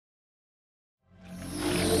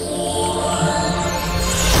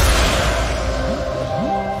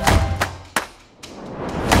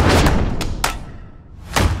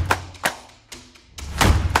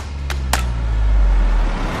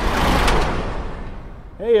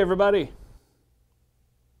Hey everybody.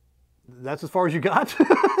 That's as far as you got?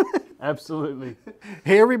 Absolutely.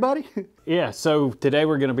 Hey everybody. Yeah, so today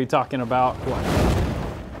we're going to be talking about what?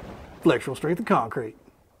 Flexural strength of concrete.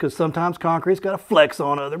 Because sometimes concrete's got to flex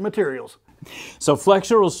on other materials. So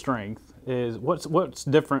flexural strength is what's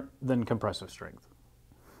different than compressive strength?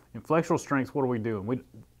 In flexural strength, what are we doing?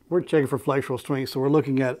 We're checking for flexural strength, so we're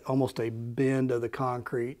looking at almost a bend of the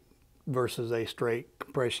concrete versus a straight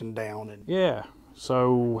compression down. And yeah.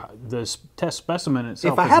 So this test specimen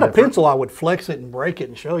itself. if I had a pencil, I would flex it and break it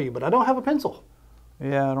and show you, but I don't have a pencil.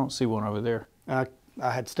 Yeah, I don't see one over there. I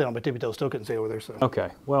had to stay on my tippy toes, still couldn't see over there. So Okay,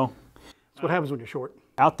 well. That's what happens when you're short.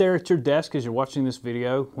 Out there at your desk as you're watching this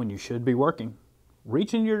video, when you should be working,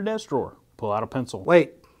 reach into your desk drawer, pull out a pencil.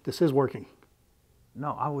 Wait, this is working.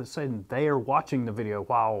 No, I was saying they are watching the video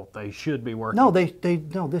while they should be working. No,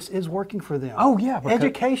 no, this is working for them. Oh yeah.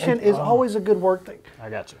 Education is always a good work thing. I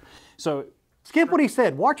got you. So skip what he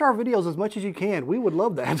said. Watch our videos as much as you can. We would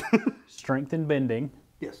love that. strength and bending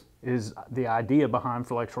is the idea behind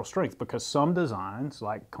flexural strength, because some designs,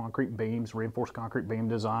 like concrete beams, reinforced concrete beam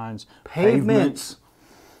designs, pavements,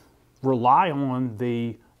 rely on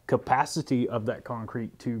the capacity of that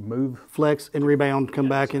concrete to move. Flex and rebound, come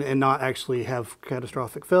back and not actually have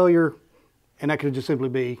catastrophic failure. And that could just simply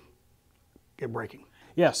be it breaking.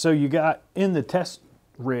 Yeah, so you got in the test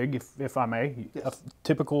rig, if I may, a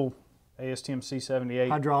typical ASTM C78.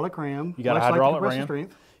 Hydraulic ram. You got a hydraulic like ram.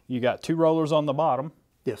 Strength. You got two rollers on the bottom.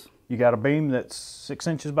 Yes. You got a beam that's 6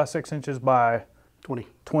 inches by 6 inches by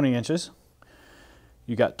 20 inches.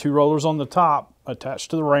 You got two rollers on the top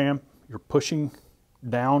attached to the ram. You're pushing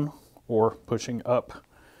down or pushing up,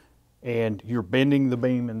 and you're bending the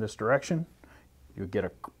beam in this direction. You get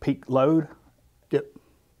a peak load. Yep.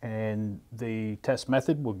 And the test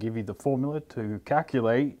method will give you the formula to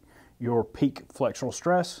calculate your peak flexural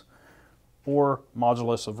stress or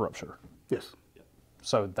modulus of rupture. Yes.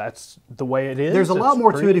 So that's the way it is. There's a lot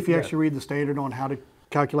more to it if you actually read the standard on how to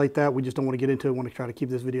calculate that. We just don't want to get into it. I want to try to keep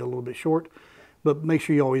this video a little bit short, but make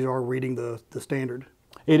sure you always are reading the standard.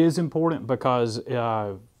 It is important because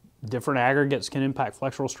different aggregates can impact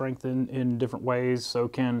flexural strength in different ways. So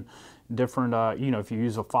can different, if you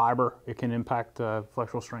use a fiber, it can impact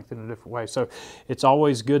flexural strength in a different way. So it's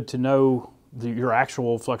always good to know your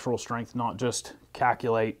actual flexural strength, not just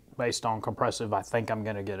calculate based on compressive, I think I'm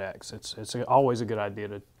going to get X. It's always a good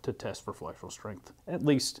idea to test for flexural strength, at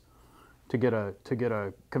least to get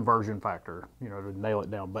a conversion factor, to nail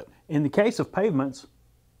it down. But in the case of pavements,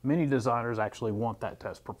 many designers actually want that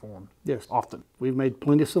test performed. Yes. Often. We've made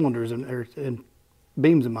plenty of cylinders and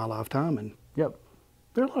beams in my lifetime, and yep,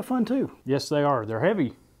 they're a lot of fun too. Yes, they are. They're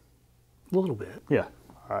heavy. A little bit. Yeah.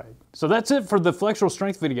 All right. So that's it for the flexural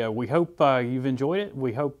strength video. We hope you've enjoyed it.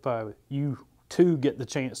 We hope you too get the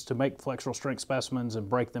chance to make flexural strength specimens and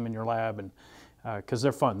break them in your lab, and because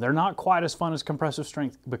they're fun. They're not quite as fun as compressive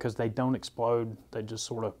strength because they don't explode. They just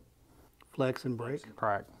sort of flex and break.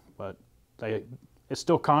 Crack. But it's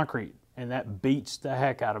still concrete, and that beats the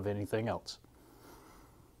heck out of anything else.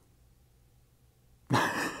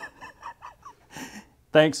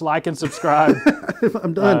 Thanks, like and subscribe.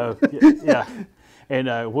 I'm done. Yeah,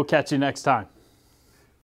 and we'll catch you next time.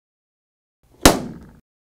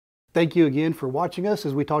 Thank you again for watching us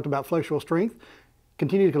as we talked about flexural strength.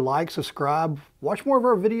 Continue to like, subscribe, watch more of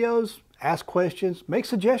our videos, ask questions, make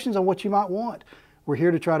suggestions on what you might want. We're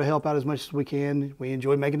here to try to help out as much as we can. We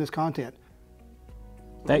enjoy making this content.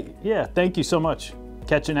 Thank you so much.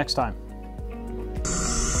 Catch you next time.